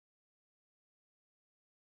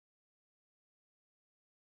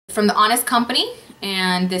from the Honest Company,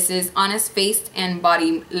 and this is Honest Face and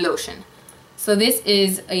Body Lotion. So this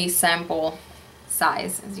is a sample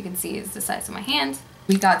size. As you can see, it's the size of my hand.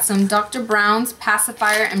 We got some Dr. Brown's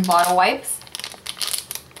pacifier and bottle wipes,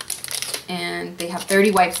 and they have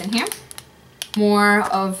 30 wipes in here. More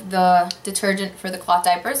of the detergent for the cloth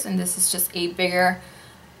diapers, and this is just a bigger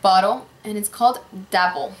bottle, and it's called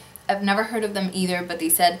Dabble. I've never heard of them either, but they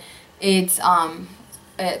said it's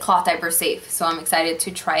cloth diaper safe, so I'm excited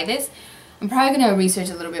to try this. I'm probably going to research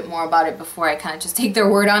a little bit more about it before I kind of just take their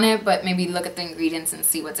word on it, but maybe look at the ingredients and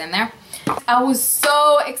see what's in there. I was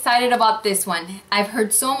so excited about this one. I've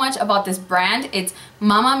heard so much about this brand. It's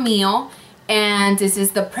Mama Mio, and this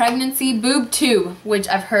is the Pregnancy Boob Tube, which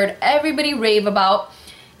I've heard everybody rave about.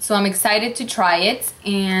 So I'm excited to try it,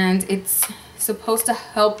 and it's supposed to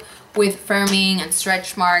help with firming and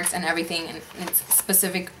stretch marks and everything, and it's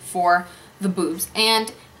specific for the boobs.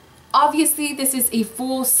 And obviously this is a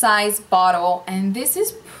full-size bottle, and this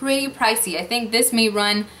is pretty pricey. I think this may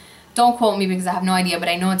run, don't quote me because I have no idea, but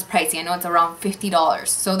I know it's pricey. I know it's around $50.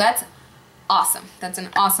 So that's awesome. That's an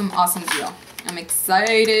awesome deal. I'm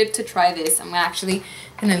excited to try this. I'm actually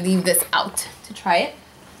gonna leave this out to try it.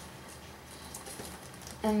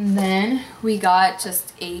 And then we got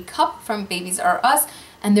just a cup from Babies R Us,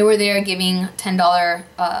 and they were there giving $10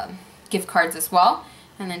 gift cards as well.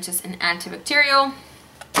 And then just an antibacterial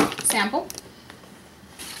sample.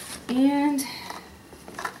 And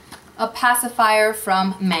a pacifier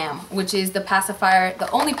from Mam, which is the pacifier,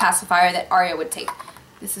 the only pacifier that Aria would take.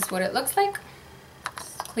 This is what it looks like.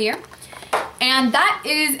 It's clear. And that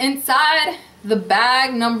is inside the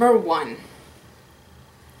bag number 1.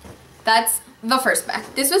 That's the first bag.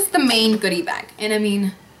 This was the main goodie bag, and I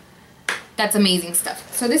mean, that's amazing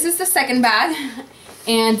stuff. So this is the second bag,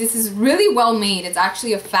 and this is really well made. It's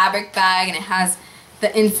actually a fabric bag, and it has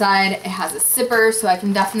the inside, it has a zipper, so I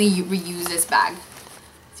can definitely reuse this bag,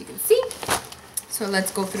 as you can see. So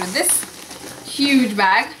let's go through this huge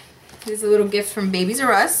bag. This is a little gift from Babies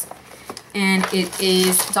R Us, and it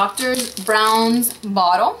is Dr. Brown's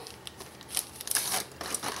bottle,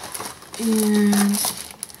 and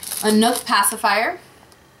a Nook pacifier,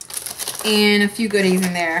 and a few goodies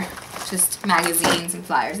in there, just magazines and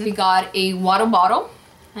flyers. We got a water bottle,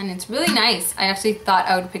 and it's really nice. I actually thought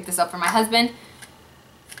I would pick this up for my husband.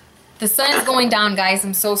 The sun is going down, guys.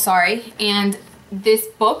 I'm so sorry. And this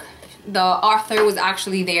book, the author was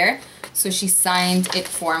actually there, so she signed it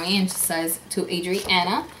for me, and she says, to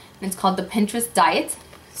Adriana, and it's called The Pinterest Diet.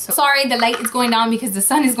 So sorry, the light is going down because the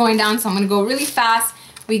sun is going down, so I'm gonna go really fast.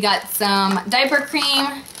 We got some diaper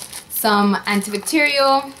cream, some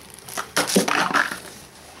antibacterial.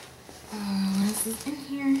 What else is in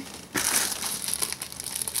here?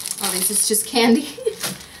 Oh, this is just candy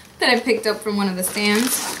that I picked up from one of the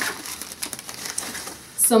stands.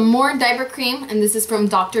 Some more diaper cream, and this is from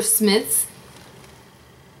Dr. Smith's.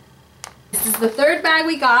 This is the third bag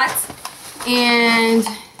we got, and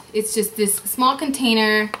it's just this small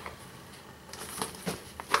container.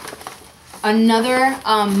 Another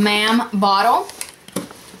Mam bottle.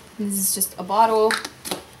 This is just a bottle.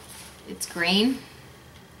 It's green.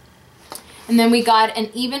 And then we got an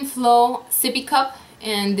Even Flow sippy cup,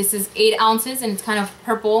 and this is 8 ounces, and it's kind of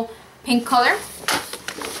purple pink color.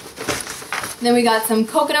 Then we got some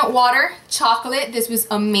coconut water chocolate. This was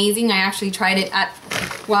amazing. I actually tried it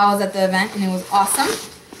while I was at the event, and it was awesome.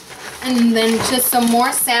 And then just some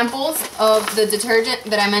more samples of the detergent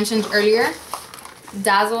that I mentioned earlier.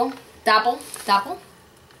 Dabble.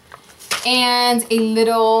 And a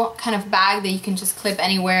little kind of bag that you can just clip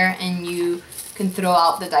anywhere, and you can throw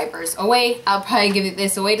out the diapers away. I'll probably give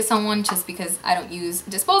this away to someone just because I don't use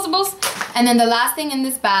disposables. And then the last thing in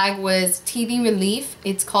this bag was teething relief.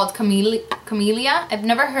 It's called Camellia. I've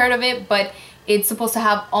never heard of it, but it's supposed to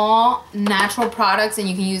have all natural products, and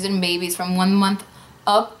you can use it in babies from 1 month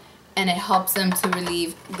up, and it helps them to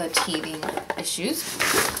relieve the teething issues.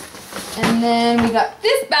 And then we got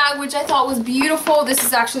this bag, which I thought was beautiful. This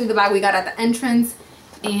is actually the bag we got at the entrance,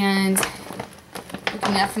 and you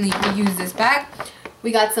can definitely use this bag.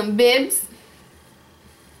 We got some bibs.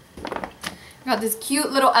 We got this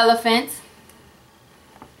cute little elephant.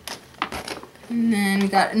 And then we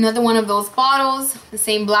got another one of those bottles, the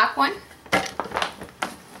same black one.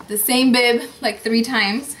 The same bib like 3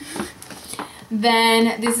 times.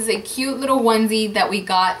 Then this is a cute little onesie that we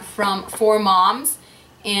got from 4Moms.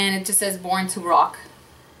 And it just says Born to Rock.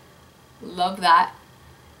 Love that.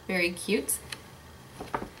 Very cute.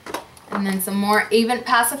 And then some more Avent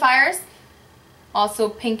pacifiers. Also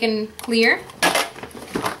pink and clear.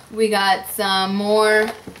 We got some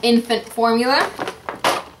more infant formula.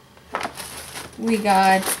 We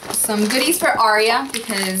got some goodies for Aria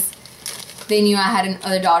because they knew I had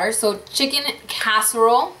another daughter. So chicken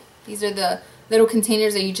casserole. These are the little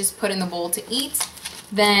containers that you just put in the bowl to eat.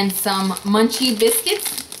 Then some Munchie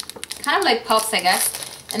biscuits, kind of like puffs, I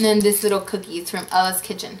guess. And then this little cookies from Ella's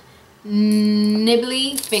Kitchen.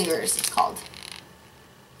 Nibbly Fingers, it's called.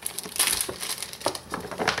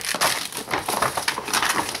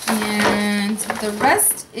 And the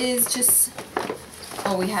rest is just,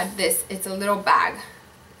 oh, we had this. It's a little bag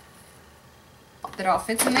that all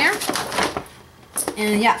fits in there.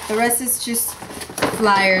 And yeah, the rest is just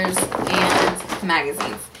flyers and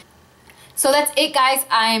magazines. So that's it, guys.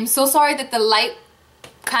 I'm so sorry that the light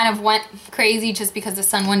kind of went crazy just because the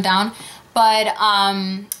sun went down. But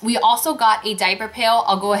we also got a diaper pail.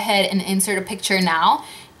 I'll go ahead and insert a picture now.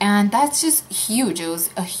 And that's just huge. It was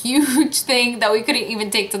a huge thing that we couldn't even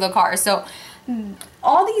take to the car. So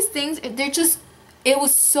all these things, they're just, it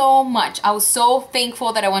was so much. I was so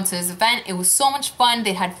thankful that I went to this event. It was so much fun.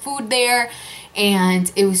 They had food there.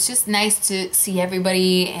 And it was just nice to see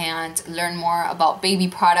everybody and learn more about baby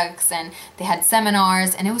products, and they had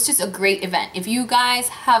seminars, and it was just a great event. If you guys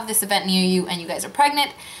have this event near you and you guys are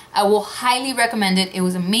pregnant, I will highly recommend it. It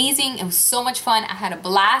was amazing. It was so much fun. I had a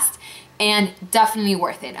blast and definitely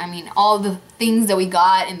worth it. I mean, all the things that we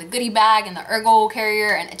got in the goodie bag and the ergo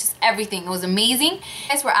carrier and just everything. It was amazing. You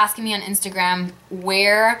guys were asking me on Instagram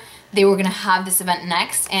where they were gonna have this event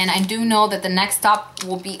next, and I do know that the next stop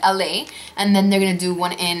will be LA, and then they're gonna do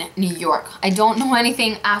one in New York. I don't know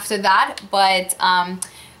anything after that, but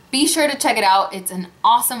be sure to check it out. It's an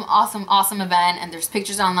awesome, awesome, awesome event, and there's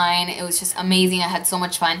pictures online. It was just amazing. I had so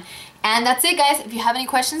much fun. And that's it, guys. If you have any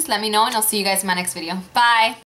questions, let me know, and I'll see you guys in my next video. Bye!